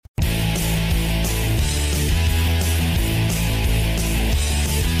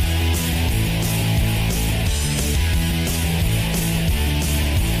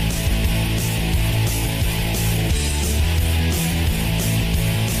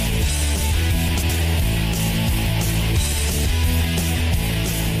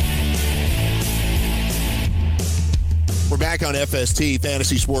back on FST,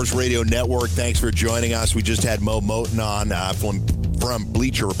 Fantasy Sports Radio Network. Thanks for joining us. We just had Mo Moten on from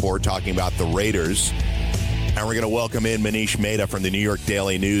Bleacher Report talking about the Raiders. And we're going to welcome in Manish Mehta from the New York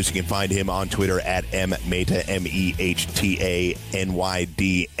Daily News. You can find him on Twitter at mmehta, MEHTANYDN.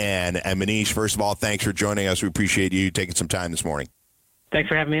 And Manish, first of all, thanks for joining us. We appreciate you taking some time this morning. Thanks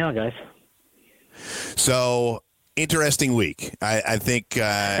for having me on, guys. So, interesting week. I think,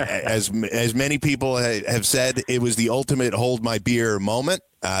 as many people have said, it was the ultimate hold my beer moment.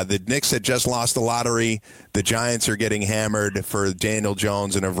 The Knicks had just lost the lottery. The Giants are getting hammered for Daniel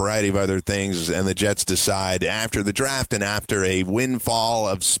Jones and a variety of other things. And the Jets decide after the draft and after a windfall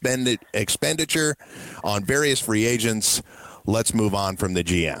of expenditure on various free agents, let's move on from the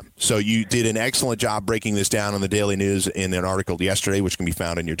GM. So you did an excellent job breaking this down on the Daily News in an article yesterday, which can be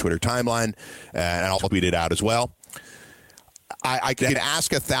found in your Twitter timeline. And I'll tweet it out as well. I could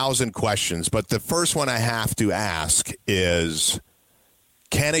ask 1,000 questions, but the first one I have to ask is,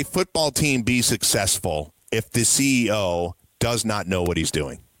 can a football team be successful if the CEO does not know what he's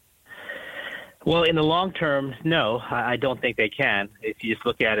doing? Well, in the long term, no, I don't think they can. If you just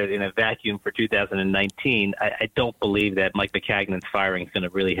look at it in a vacuum for 2019, I don't believe that Mike McCagnon's firing is going to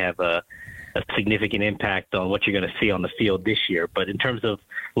really have a significant impact on what you're going to see on the field this year. But in terms of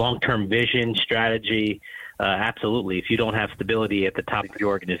long-term vision, strategy, absolutely. If you don't have stability at the top of your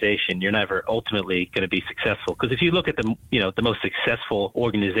organization, you're never ultimately going to be successful. Because if you look at the most successful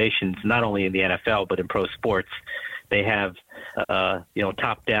organizations, not only in the NFL but in pro sports, they have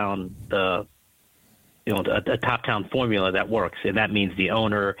top-down a top-down formula that works, and that means the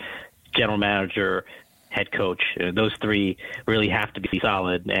owner, general manager, head coach. Those three really have to be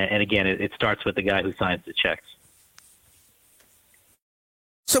solid. And again, it starts with the guy who signs the checks.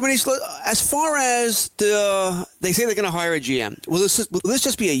 So, Manish, as far as they say they're going to hire a GM, will this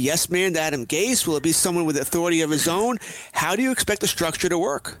just be a yes man to Adam Gase? Will it be someone with authority of his own? How do you expect the structure to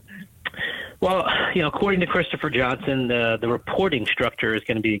work? Well, according to Christopher Johnson, the reporting structure is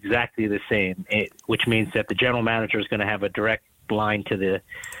going to be exactly the same, which means that the general manager is going to have a direct line to the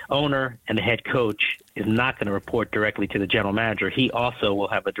owner, and the head coach is not going to report directly to the general manager. He also will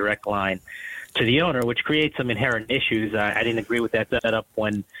have a direct line to the owner, which creates some inherent issues. I didn't agree with that setup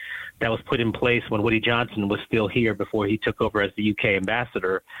when that was put in place when Woody Johnson was still here before he took over as the UK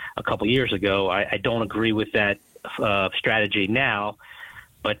ambassador a couple years ago. I don't agree with that strategy now,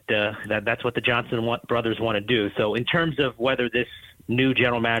 but that's what the Johnson brothers want to do. So in terms of whether this new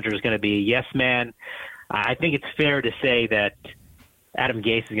general manager is going to be a yes man, I think it's fair to say that Adam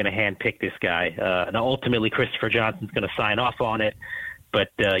Gase is going to handpick this guy. And ultimately, Christopher Johnson's going to sign off on it. But,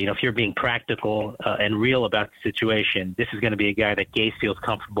 if you're being practical and real about the situation, this is going to be a guy that Gase feels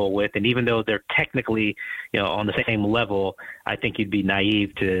comfortable with. And even though they're technically, on the same level, I think you'd be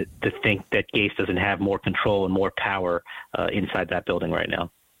naive to think that Gase doesn't have more control and more power inside that building right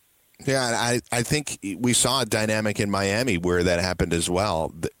now. Yeah, I think we saw a dynamic in Miami where that happened as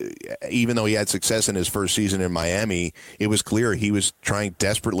well. Even though he had success in his first season in Miami, it was clear he was trying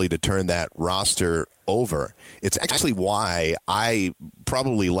desperately to turn that roster over. It's actually why I,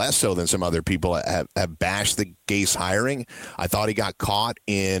 probably less so than some other people, have bashed the Gase hiring. I thought he got caught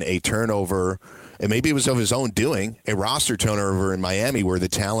in a turnover, and maybe it was of his own doing, a roster turnover in Miami where the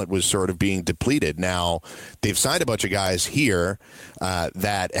talent was sort of being depleted. Now, they've signed a bunch of guys here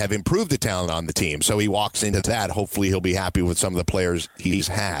that have improved the talent on the team. So he walks into that. Hopefully he'll be happy with some of the players he's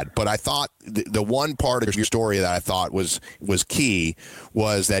had. But I thought the one part of your story that I thought was key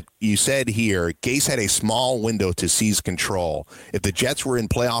was that you said here, Gase had a small window to seize control. If the Jets were in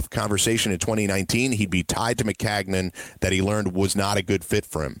playoff conversation in 2019, he'd be tied to McCagnon that he learned was not a good fit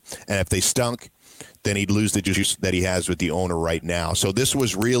for him. And if they stunk, then he'd lose the juice that he has with the owner right now. So this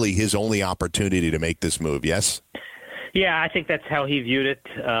was really his only opportunity to make this move, yes? Yeah, I think that's how he viewed it.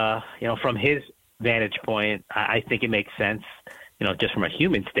 From his vantage point, I think it makes sense. Just from a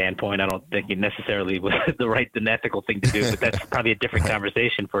human standpoint, I don't think it necessarily was the right and ethical thing to do, but that's probably a different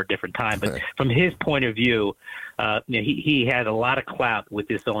conversation for a different time. But from his point of view, he has a lot of clout with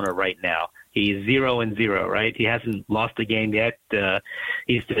this owner right now. He's 0-0, right? He hasn't lost a game yet.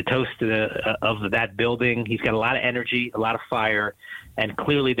 He's the toast of that building. He's got a lot of energy, a lot of fire, and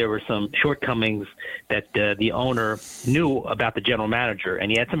clearly there were some shortcomings that the owner knew about the general manager, and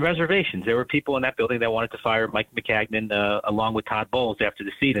he had some reservations. There were people in that building that wanted to fire Mike McCagnon along with Todd Bowles after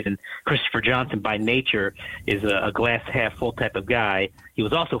the season. And Christopher Johnson, by nature, is a glass-half-full type of guy. He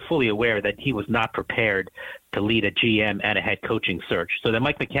was also fully aware that he was not prepared to lead a GM and a head coaching search. So that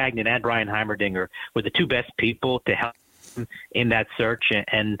Mike McCagnon and Brian Heimerdinger were the two best people to help in that search.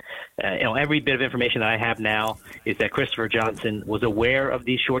 And every bit of information that I have now is that Christopher Johnson was aware of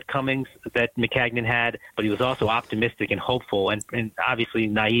these shortcomings that Maccagnan had, but he was also optimistic and hopeful and obviously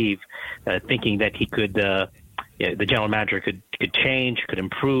naive, thinking that he could the general manager could change, could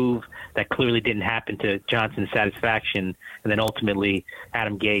improve. That clearly didn't happen to Johnson's satisfaction. And then ultimately,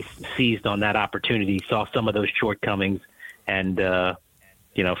 Adam Gase seized on that opportunity, saw some of those shortcomings, and,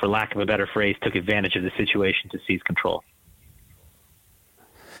 for lack of a better phrase, took advantage of the situation to seize control.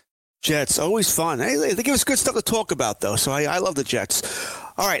 Jets, always fun. Hey, they give us good stuff to talk about, though, so I love the Jets.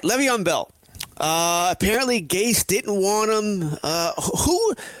 All right, Le'Veon Bell. Apparently, Gase didn't want him.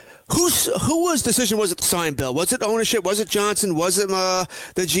 Whose decision was it to sign Bell? Was it ownership? Was it Johnson? Was it the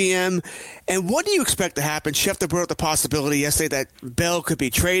GM? And what do you expect to happen? Schefter brought up the possibility yesterday that Bell could be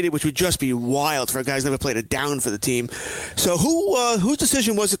traded, which would just be wild for a guy who's never played a down for the team. So whose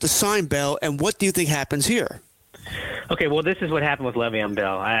decision was it to sign Bell, and what do you think happens here? Okay, well, this is what happened with Le'Veon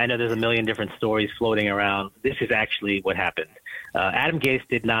Bell. I know there's a million different stories floating around. This is actually what happened. Adam Gase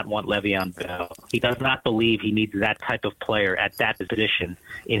did not want Le'Veon Bell. He does not believe he needs that type of player at that position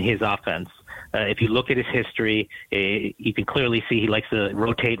in his offense. If you look at his history, you can clearly see he likes to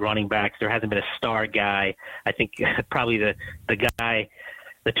rotate running backs. There hasn't been a star guy. I think probably the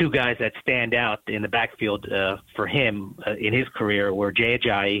two guys that stand out in the backfield for him in his career were Jay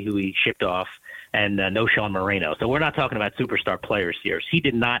Ajayi, who he shipped off, and Noshawn Moreno. So we're not talking about superstar players here. He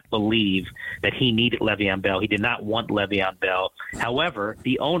did not believe that he needed Le'Veon Bell. He did not want Le'Veon Bell. However,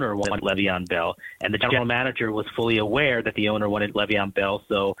 the owner wanted Le'Veon Bell, and the general manager was fully aware that the owner wanted Le'Veon Bell.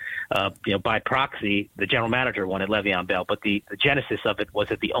 So, by proxy, the general manager wanted Le'Veon Bell. But the genesis of it was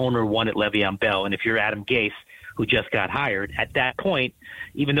that the owner wanted Le'Veon Bell. And if you're Adam Gase, who just got hired, at that point,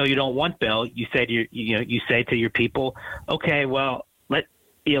 even though you don't want Bell, you say to your people, okay, well,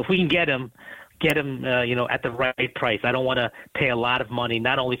 if we can get him, at the right price. I don't want to pay a lot of money,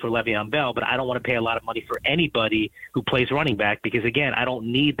 not only for Le'Veon Bell, but I don't want to pay a lot of money for anybody who plays running back because, again, I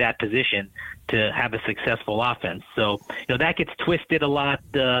don't need that position to have a successful offense. So, that gets twisted a lot,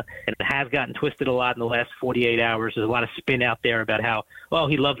 and it has gotten twisted a lot in the last 48 hours. There's a lot of spin out there about how, well,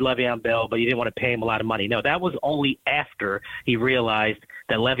 he loved Le'Veon Bell, but he didn't want to pay him a lot of money. No, that was only after he realized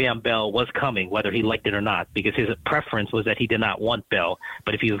that Le'Veon Bell was coming, whether he liked it or not, because his preference was that he did not want Bell.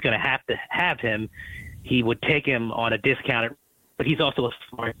 But if he was going to have him, he would take him on a discounted. But he's also a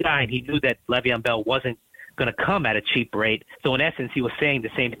smart guy, and he knew that Le'Veon Bell wasn't going to come at a cheap rate. So in essence, he was saying the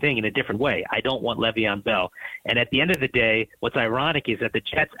same thing in a different way. I don't want Le'Veon Bell. And at the end of the day, what's ironic is that the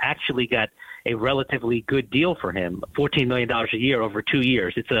Jets actually got a relatively good deal for him, $14 million a year over 2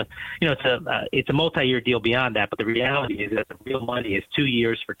 years. It's a multi-year deal beyond that, but the reality is that the real money is 2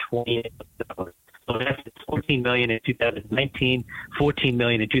 years for $20 million. So that's $14 million in 2019, $14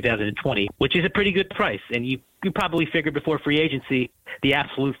 million in 2020, which is a pretty good price. And you probably figured before free agency, the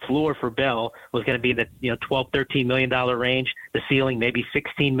absolute floor for Bell was going to be in the $12, $13 million range. The ceiling maybe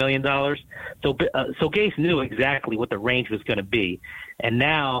 $16 million. So Gase knew exactly what the range was going to be, and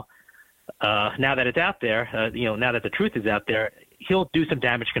now that it's out there, now that the truth is out there, he'll do some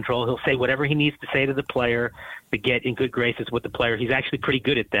damage control. He'll say whatever he needs to say to the player to get in good graces with the player. He's actually pretty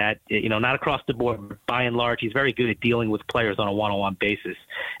good at that. Not across the board, but by and large, he's very good at dealing with players on a one-on-one basis.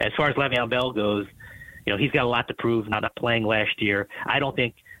 As far as Le'Veon Bell goes, he's got a lot to prove. Not playing last year. I don't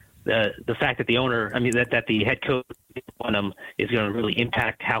think the fact that that the head coach on him is going to really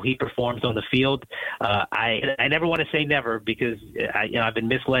impact how he performs on the field. I never want to say never because I've been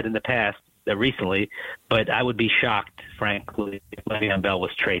misled in the past recently, but I would be shocked, frankly, if Le'Veon Bell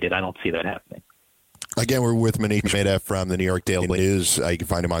was traded. I don't see that happening. Again, we're with Manish Mehta from the New York Daily News. You can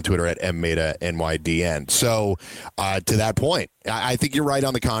find him on Twitter at @MMehtaNYDN. So to that point, I think you're right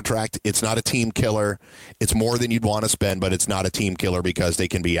on the contract. It's not a team killer. It's more than you'd want to spend, but it's not a team killer because they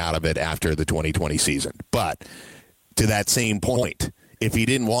can be out of it after the 2020 season. But to that same point, if he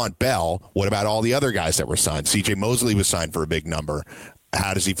didn't want Bell, what about all the other guys that were signed? C.J. Mosley was signed for a big number.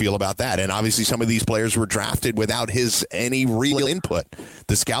 How does he feel about that? And obviously some of these players were drafted without any real input.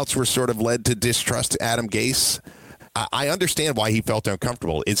 The scouts were sort of led to distrust Adam Gase. I understand why he felt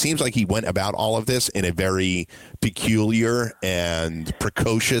uncomfortable. It seems like he went about all of this in a very peculiar and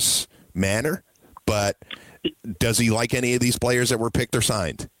precocious manner. But does he like any of these players that were picked or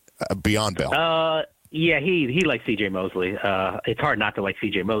signed beyond Bell? Yeah, he likes C.J. Mosley. It's hard not to like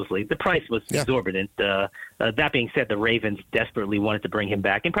C.J. Mosley. The price was exorbitant. That being said, the Ravens desperately wanted to bring him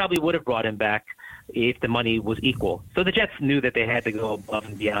back and probably would have brought him back if the money was equal. So the Jets knew that they had to go above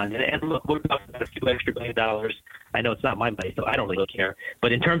and beyond. And look, we're talking about a few extra $1 million. I know it's not my money, so I don't really care.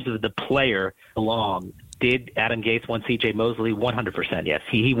 But in terms of the player along, did Adam Gase want C.J. Mosley? 100%, yes.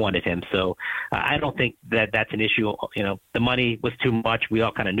 He wanted him. So I don't think that that's an issue. You know, the money was too much. We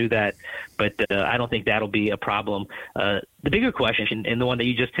all kind of knew that. But I don't think that'll be a problem. The bigger question, and the one that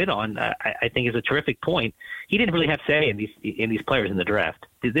you just hit on, I think is a terrific point. He didn't really have say in these players in the draft.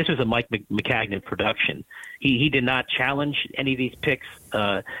 This was a Mike Maccagnan production. He did not challenge any of these picks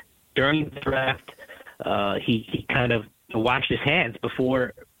during the draft. He kind of washed his hands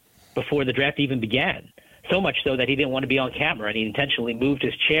before the draft even began. So much so that he didn't want to be on camera, and he intentionally moved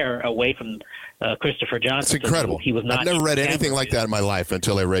his chair away from Christopher Johnson. It's incredible. So he was not. I've never read anything like that in my life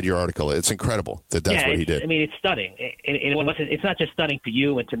until I read your article. It's incredible that's what he did. I mean, it's stunning. It's not just stunning to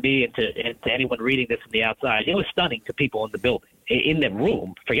you and to me and to anyone reading this from the outside. It was stunning to people in the building, in the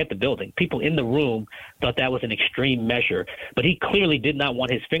room. Forget the building. People in the room thought that was an extreme measure, but he clearly did not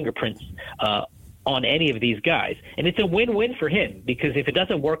want his fingerprints on any of these guys. And it's a win-win for him, because if it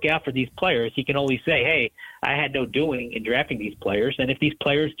doesn't work out for these players, he can always say, hey, I had no doing in drafting these players. And if these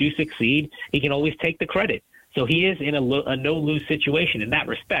players do succeed, he can always take the credit. So he is in a no-lose situation in that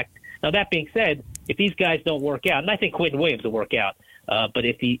respect. Now, that being said, if these guys don't work out, and I think Quentin Williams will work out, but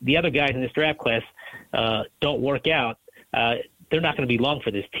if the other guys in this draft class don't work out, they're not going to be long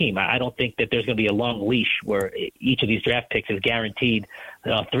for this team. I don't think that there's going to be a long leash where each of these draft picks is guaranteed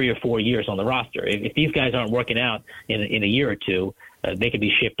 3 or 4 years on the roster. If these guys aren't working out in a year or two, they could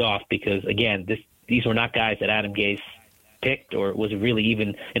be shipped off because, again, these were not guys that Adam Gase picked or was really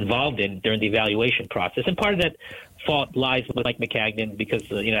even involved in during the evaluation process. And part of that fault lies with Mike Maccagnan because,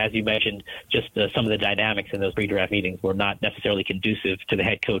 as you mentioned, just some of the dynamics in those pre-draft meetings were not necessarily conducive to the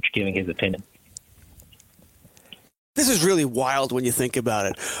head coach giving his opinion. This is really wild when you think about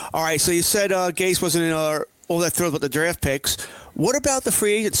it. All right, so you said Gase wasn't all that thrilled about the draft picks. What about the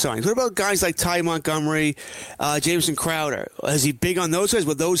free agent signings? What about guys like Ty Montgomery, Jameson Crowder? Is he big on those guys?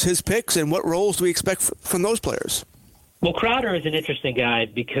 Were those his picks? And what roles do we expect from those players? Well, Crowder is an interesting guy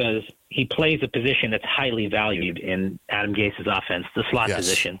because he plays a position that's highly valued in Adam Gase's offense, the slot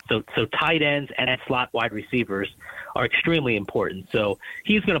position. So tight ends and slot wide receivers are extremely important. So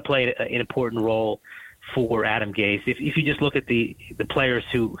he's going to play an important role for Adam Gase. If you just look at the players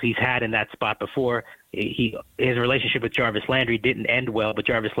who he's had in that spot before, his relationship with Jarvis Landry didn't end well, but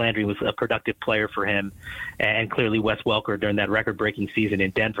Jarvis Landry was a productive player for him, and clearly Wes Welker during that record-breaking season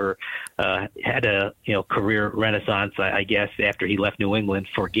in Denver had a career renaissance, I guess, after he left New England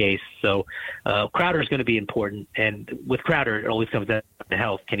for Gase. So Crowder is going to be important, and with Crowder, it always comes down to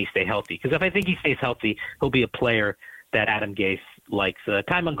health. Can he stay healthy? Because if I think he stays healthy, he'll be a player that Adam Gase likes.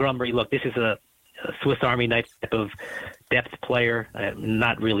 Ty Montgomery, look, this is a Swiss Army knife type of depth player,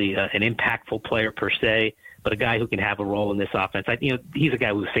 not really an impactful player per se, but a guy who can have a role in this offense. He's a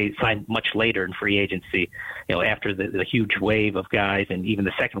guy who signed much later in free agency, after the huge wave of guys and even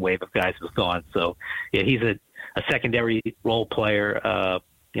the second wave of guys was gone. So yeah, he's a secondary role player.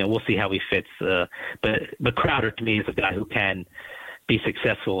 We'll see how he fits. But Crowder to me is a guy who can be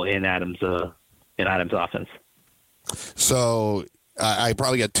successful in Adams' offense. So I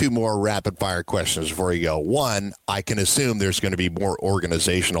probably got 2 more rapid-fire questions before you go. One, I can assume there's going to be more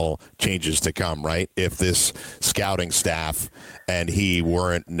organizational changes to come, right? If this scouting staff and he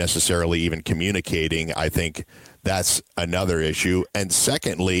weren't necessarily even communicating, I think that's another issue. And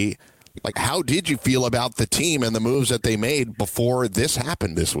secondly, how did you feel about the team and the moves that they made before this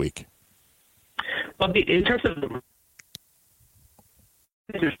happened this week? Well, in terms of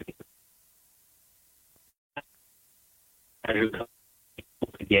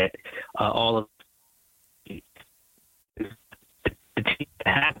to get all of the team to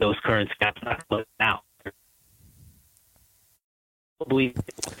have those current scouts not now.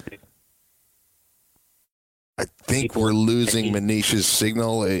 I think we're losing Manish's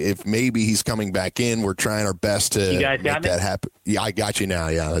signal. If maybe he's coming back in, we're trying our best to make that happen. Yeah, I got you now.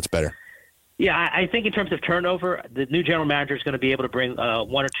 Yeah, that's better. Yeah, I think in terms of turnover, the new general manager is going to be able to bring 1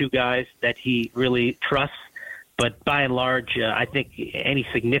 or 2 guys that he really trusts. But by and large, I think any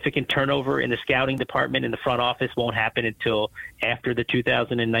significant turnover in the scouting department in the front office won't happen until after the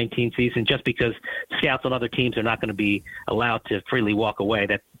 2019 season, just because scouts on other teams are not going to be allowed to freely walk away.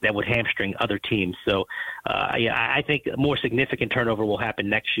 That would hamstring other teams. So, I think more significant turnover will happen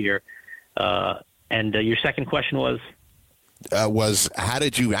next year. And your second question was how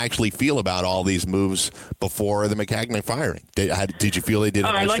did you actually feel about all these moves before the Maccagnan firing? Did you feel they did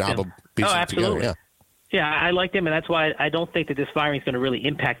a nice job of piecing it together? Yeah. Yeah, I like them, and that's why I don't think that this firing is going to really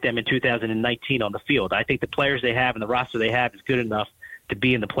impact them in 2019 on the field. I think the players they have and the roster they have is good enough to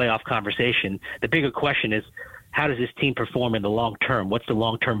be in the playoff conversation. The bigger question is, how does this team perform in the long term? What's the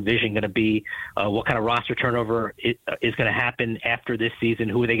long-term vision going to be? What kind of roster turnover is going to happen after this season?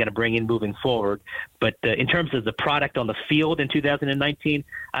 Who are they going to bring in moving forward? But in terms of the product on the field in 2019,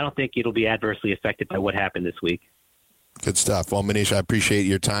 I don't think it'll be adversely affected by what happened this week. Good stuff. Well, Manish, I appreciate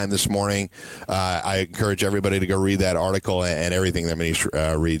your time this morning. I encourage everybody to go read that article and everything that Manish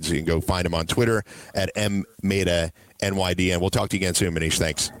reads. You can go find him on Twitter at @MMetaNYD. And we'll talk to you again soon, Manish.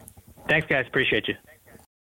 Thanks. Thanks, guys. Appreciate you.